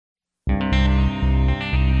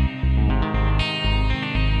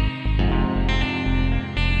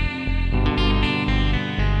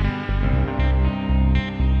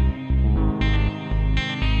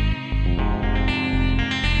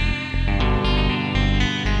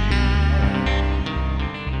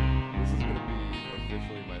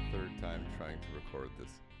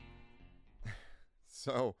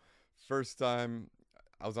So, first time,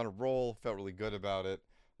 I was on a roll, felt really good about it.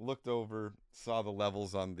 Looked over, saw the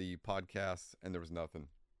levels on the podcast, and there was nothing.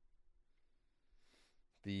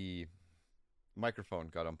 The microphone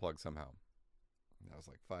got unplugged somehow. I was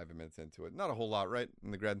like 5 minutes into it. Not a whole lot, right? In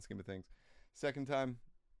the grand scheme of things. Second time,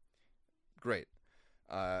 great.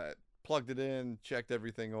 Uh, Plugged it in, checked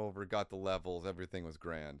everything over, got the levels, everything was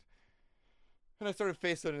grand. And I started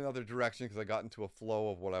facing another direction because I got into a flow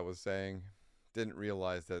of what I was saying. Didn't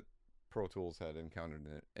realize that Pro Tools had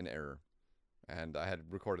encountered an error, and I had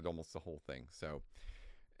recorded almost the whole thing. So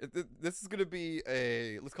this is going to be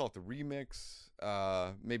a, let's call it the remix.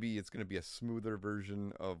 Maybe it's going to be a smoother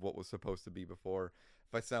version of what was supposed to be before.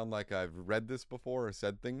 If I sound like I've read this before or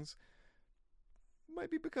said things, might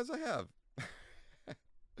be because I have.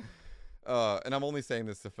 And I'm only saying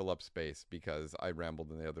this to fill up space because I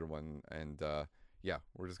rambled in the other one, and yeah,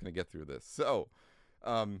 we're just gonna get through this. So,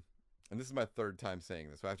 and this is my third time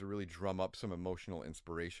saying this, so I have to really drum up some emotional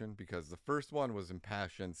inspiration because the first one was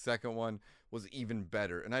impassioned, second one was even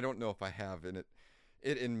better, and I don't know if I have it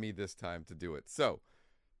in me this time to do it. So,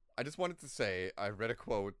 I just wanted to say I read a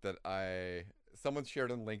quote that someone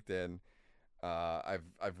shared on LinkedIn.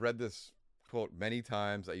 I've read this quote many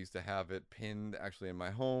times. I used to have it pinned actually in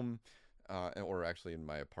my home, or actually in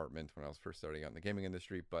my apartment when I was first starting out in the gaming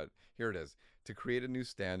industry. But here it is: to create a new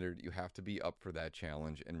standard, you have to be up for that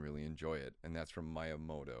challenge and really enjoy it. And that's from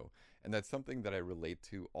Miyamoto, and that's something that I relate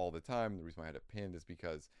to all the time. The reason why I had it pinned is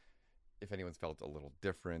because if anyone's felt a little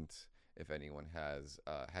different, if anyone has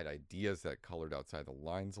had ideas that colored outside the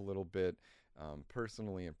lines a little bit,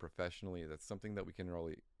 personally and professionally, that's something that we can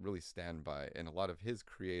really stand by. And a lot of his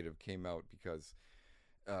creative came out because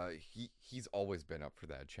he's always been up for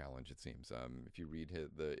that challenge. It seems. If you read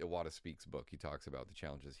the Iwata Speaks book, he talks about the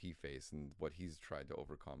challenges he faced and what he's tried to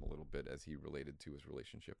overcome a little bit as he related to his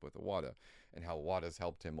relationship with Iwata and how Iwata's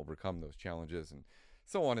helped him overcome those challenges and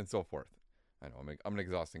so on and so forth. I know I'm an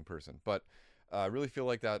exhausting person, but I really feel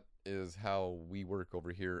like that is how we work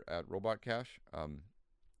over here at Robot Cash.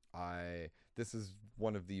 This is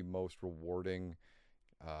one of the most rewarding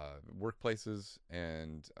workplaces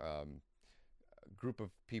and group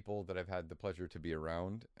of people that I've had the pleasure to be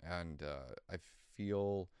around, and I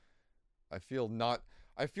feel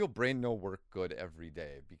brain no work good every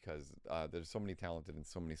day because there's so many talented and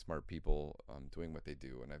so many smart people doing what they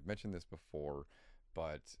do. And I've mentioned this before,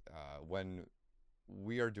 but when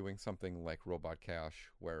we are doing something like Robot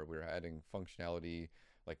Cash, where we're adding functionality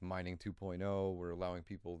like mining 2.0, we're allowing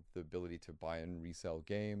people the ability to buy and resell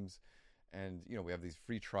games, and we have these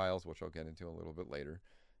free trials, which I'll get into a little bit later.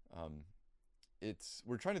 Um,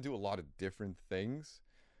 we're trying to do a lot of different things,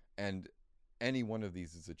 and any one of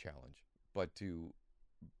these is a challenge. But to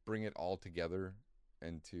bring it all together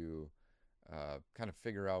and to kind of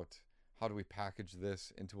figure out how do we package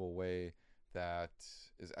this into a way that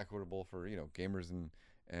is equitable for gamers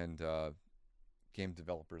and game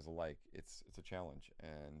developers alike, it's a challenge,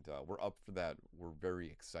 and we're up for that. We're very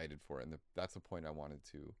excited for it, and that's the point I wanted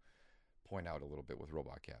to point out a little bit with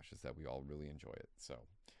Robot Cash, is that we all really enjoy it. So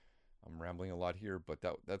I'm rambling a lot here, but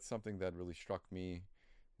that's something that really struck me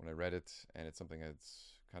when I read it, and it's something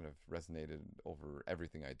that's kind of resonated over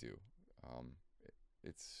everything I do. Um,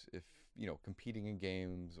 it's if competing in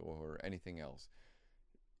games or anything else,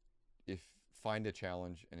 if find a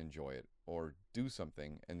challenge and enjoy it, or do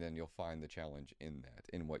something and then you'll find the challenge in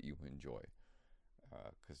what you enjoy.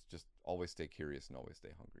 Because just always stay curious and always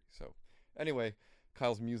stay hungry. So anyway,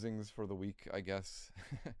 Kyle's musings for the week, I guess.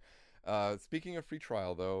 Speaking of free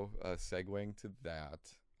trial, though, segueing to that,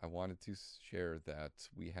 I wanted to share that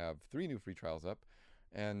we have 3 new free trials up,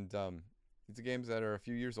 and these are games that are a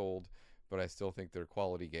few years old, but I still think they're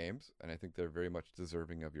quality games, and I think they're very much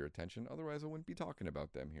deserving of your attention. Otherwise, I wouldn't be talking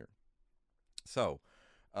about them here. So,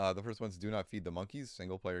 the first one's Do Not Feed the Monkeys,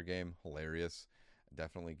 single player game, hilarious.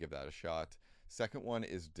 Definitely give that a shot. Second one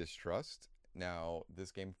is Distrust. Now,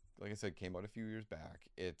 this game, like I said, came out a few years back.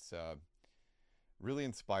 It's really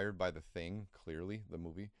inspired by The Thing, clearly, the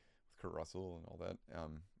movie with Kurt Russell and all that.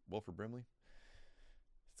 Wilford Brimley.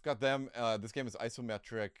 It's got them. This game is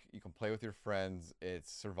isometric. You can play with your friends.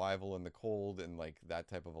 It's survival in the cold and like that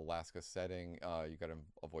type of Alaska setting. You got to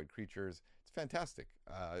avoid creatures. It's fantastic.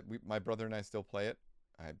 My brother and I still play it.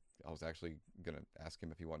 I was actually gonna ask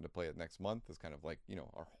him if he wanted to play it next month. It's kind of like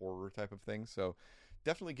our horror type of thing. So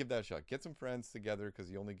definitely give that a shot. Get some friends together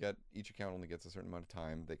because each account only gets a certain amount of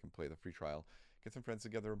time they can play the free trial. Get some friends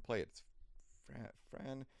together and play it. It's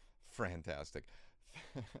fantastic.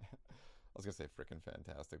 I was gonna say freaking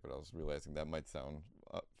fantastic, but I was realizing that might sound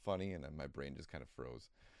funny, and then my brain just kind of froze.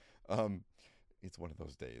 It's one of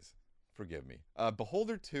those days. Forgive me.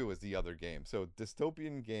 Beholder 2 is the other game. So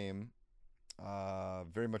dystopian game,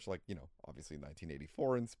 very much like, obviously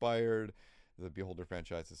 1984 inspired. The Beholder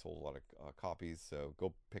franchise has sold a lot of copies, so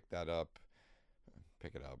go pick that up.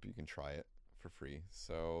 Pick it up. You can try it for free.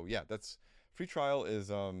 So yeah, that's free trial is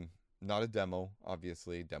not a demo.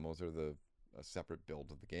 Obviously, demos are the a separate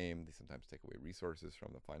build of the game. They sometimes take away resources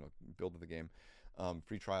from the final build of the game.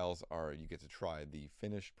 Free trials are you get to try the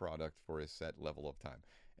finished product for a set level of time.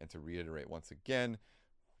 And to reiterate once again,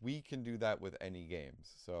 we can do that with any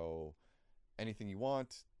games. So anything you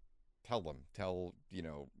want, tell them. Tell,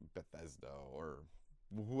 Bethesda or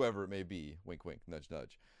whoever it may be, wink, wink, nudge,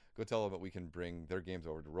 nudge. Go tell them that we can bring their games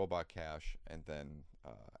over to Robot Cash and then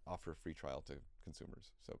offer a free trial to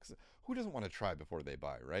consumers. So, 'cause who doesn't want to try before they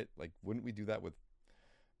buy, right? Like, wouldn't we do that with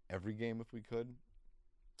every game if we could?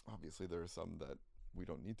 Obviously, there are some that we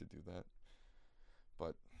don't need to do that.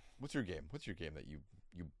 But what's your game? What's your game that you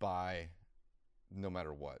buy no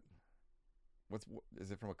matter what?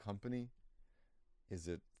 Is it from a company? Is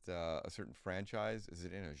it a certain franchise? Is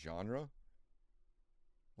it in a genre?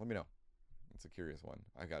 Let me know. It's a curious one.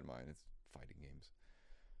 I got mine. It's fighting games.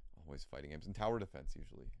 Always fighting games. And tower defense,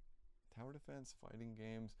 usually. Tower defense, fighting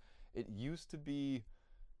games. It used to be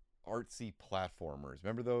artsy platformers.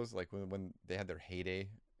 Remember those? Like when they had their heyday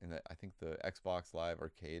in I think the Xbox Live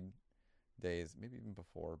arcade days, maybe even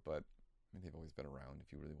before, but I mean, they've always been around.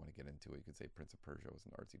 If you really want to get into it, you could say Prince of Persia was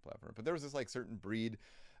an artsy platformer. But there was this like certain breed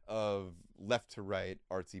of left to right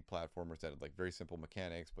artsy platformers that had like very simple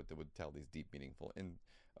mechanics, but that would tell these deep, meaningful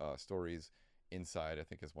stories. Inside, I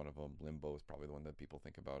think, is one of them. Limbo is probably the one that people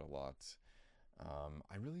think about a lot.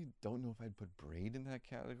 I really don't know if I'd put Braid in that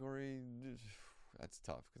category. That's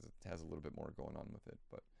tough because it has a little bit more going on with it.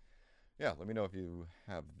 But yeah, let me know if you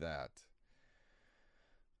have that.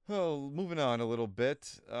 Oh, moving on a little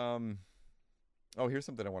bit. Here's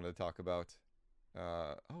something I wanted to talk about.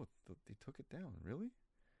 They took it down. Really?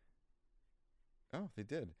 Oh, they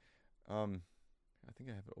did. I think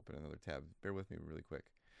I have to open another tab. Bear with me really quick.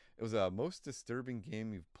 It was a most disturbing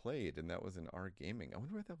game you've played, and that was in our gaming. I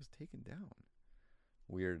wonder why that was taken down.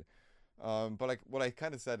 Weird. But what I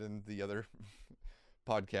kind of said in the other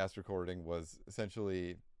podcast recording was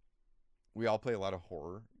essentially we all play a lot of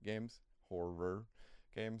horror games.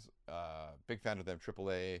 Big fan of them.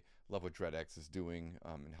 AAA. Love what DreadX is doing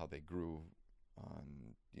and how they grew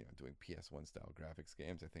on doing PS1 style graphics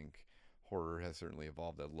games. I think horror has certainly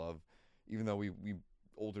evolved. I love, even though we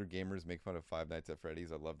older gamers make fun of Five Nights at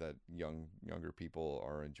Freddy's, I love that younger people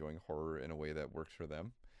are enjoying horror in a way that works for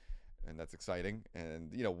them, and that's exciting.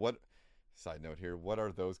 And what? Side note here: what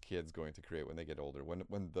are those kids going to create when they get older?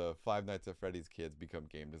 When the Five Nights at Freddy's kids become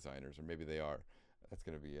game designers, or maybe they are. That's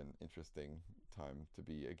going to be an interesting time to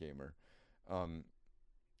be a gamer.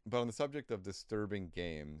 But on the subject of disturbing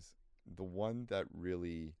games, the one that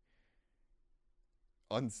really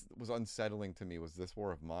was unsettling to me was This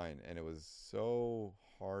War of Mine, and it was so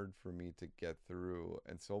hard for me to get through,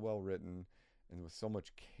 and so well written, and with so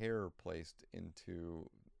much care placed into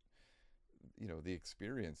the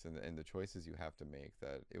experience and the choices you have to make,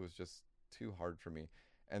 that it was just too hard for me.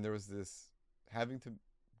 And there was this having to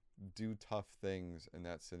do tough things in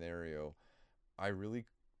that scenario. I really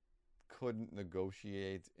couldn't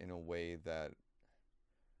negotiate in a way that,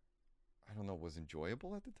 I don't know, was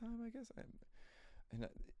enjoyable at the time, I guess.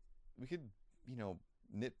 We could,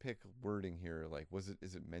 nitpick wording here, like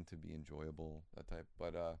is it meant to be enjoyable, that type.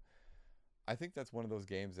 But I think that's one of those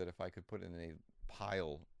games that if I could put in a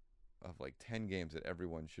pile of like 10 games that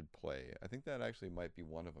everyone should play, I think that actually might be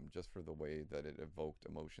one of them, just for the way that it evoked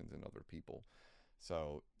emotions in other people.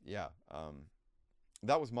 So yeah,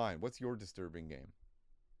 that was mine. What's your disturbing game?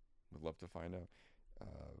 Would love to find out.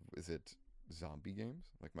 Is it zombie games?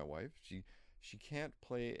 Like my wife, she can't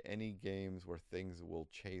play any games where things will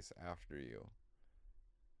chase after you,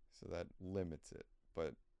 so that limits it.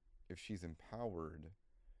 But if she's empowered,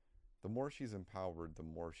 the more she's empowered, the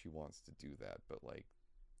more she wants to do that. But like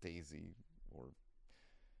Daisy or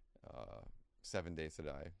 7 Days to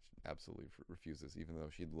Die, she absolutely refuses, even though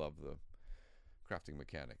she'd love the crafting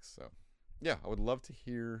mechanics. So yeah, I would love to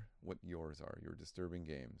hear what yours are, your disturbing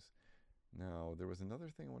games. Now, there was another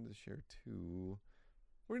thing I wanted to share too.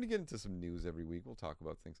 We're going to get into some news every week. We'll talk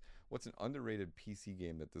about things. What's an underrated PC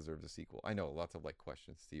game that deserves a sequel? I know, lots of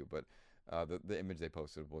questions to you, but the image they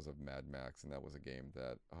posted was of Mad Max, and that was a game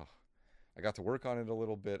that I got to work on it a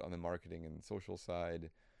little bit on the marketing and social side,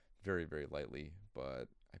 very, very lightly, but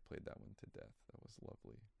I played that one to death. That was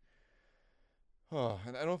lovely.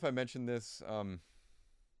 And I don't know if I mentioned this,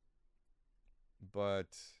 but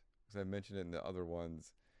because I mentioned it in the other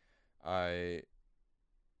ones, I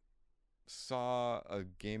saw a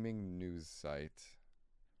gaming news site.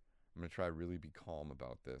 I'm gonna try to really be calm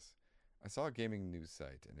about this. I saw a gaming news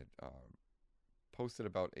site and it posted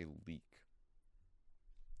about a leak.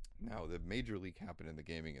 Now, the major leak happened in the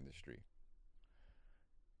gaming industry,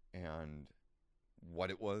 and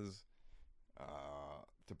what it was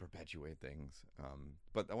to perpetuate things.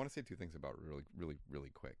 But I want to say two things about it really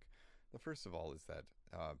quick. The first of all is that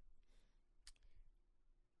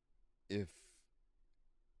if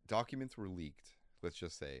documents were leaked, let's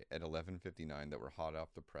just say at 11:59 that were hot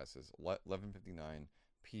off the presses, 11:59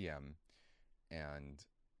 p.m. and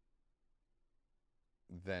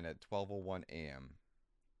then at 12:01 a.m.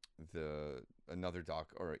 another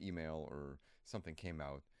doc or email or something came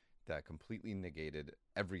out that completely negated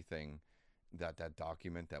everything that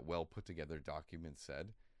document, that well put together document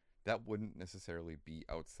said, that wouldn't necessarily be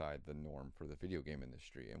outside the norm for the video game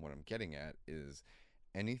industry. And what I'm getting at is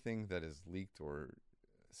anything that is leaked or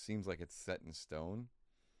seems like it's set in stone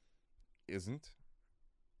isn't.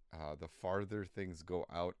 The farther things go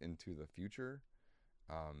out into the future,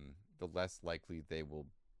 the less likely they will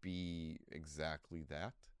be exactly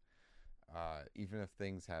that. Even if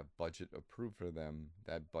things have budget approved for them,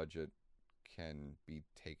 that budget can be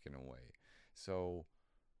taken away. So,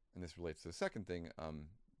 and this relates to the second thing,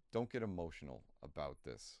 don't get emotional about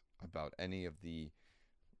this, about any of the,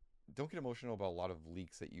 don't get emotional about a lot of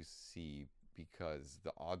leaks that you see, because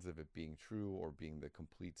the odds of it being true or being the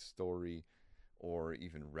complete story or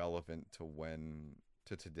even relevant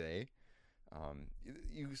to today,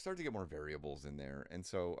 you start to get more variables in there. And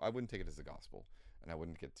so I wouldn't take it as a gospel, and I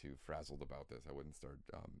wouldn't get too frazzled about this. I wouldn't start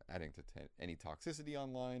adding to any toxicity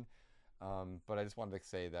online. But I just wanted to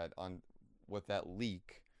say that with that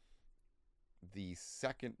leak, the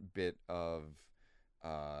second bit of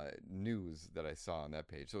news that I saw on that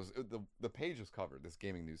page. So the page was covered, this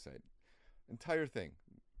gaming news site, entire thing,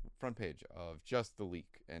 front page of just the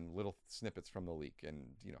leak and little snippets from the leak, and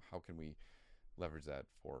how can we leverage that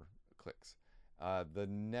for clicks.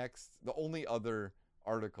 The only other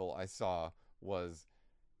article I saw was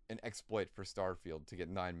an exploit for Starfield to get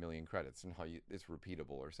 9 million credits and how it's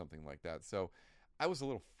repeatable or something like that. So I was a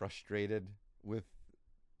little frustrated with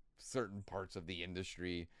certain parts of the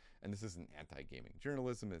industry, and this isn't anti-gaming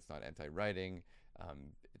journalism, it's not anti-writing.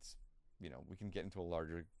 It's, we can get into a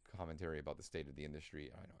larger commentary about the state of the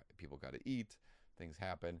industry. I know people got to eat, things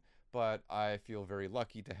happen, but I feel very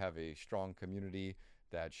lucky to have a strong community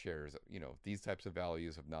that shares, these types of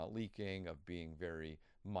values of not leaking, of being very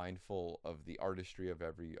mindful of the artistry of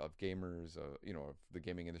gamers, of the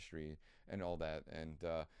gaming industry and all that. And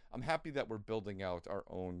I'm happy that we're building out our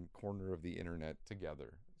own corner of the internet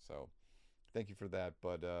together. So thank you for that.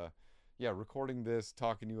 But yeah, recording this,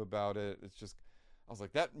 talking to you about it, it's just, I was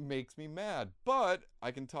like, that makes me mad. But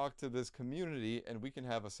I can talk to this community and we can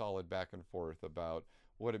have a solid back and forth about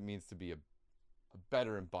what it means to be a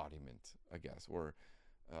better embodiment, I guess, or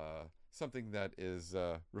something that is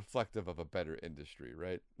reflective of a better industry,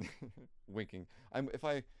 right? Winking. If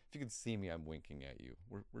you can see me, I'm winking at you.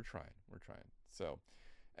 We're trying. So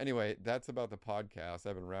anyway, that's about the podcast.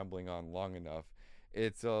 I've been rambling on long enough.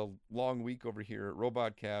 It's a long week over here at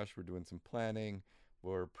Robot Cash. We're doing some planning.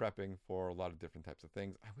 We're prepping for a lot of different types of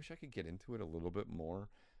things. I wish I could get into it a little bit more.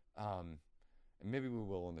 And maybe we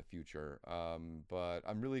will in the future. But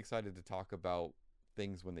I'm really excited to talk about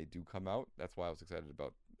things when they do come out. That's why I was excited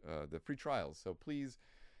about the free trials. So please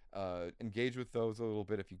engage with those a little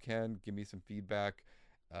bit if you can. Give me some feedback.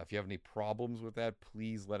 If you have any problems with that,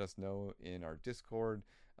 please let us know in our Discord.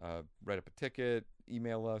 Write up a ticket,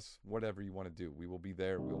 email us, whatever you want to do. We will be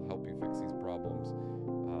there. We'll help you fix these problems.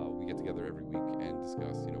 We get together every week and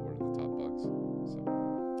discuss, what are the top bugs. So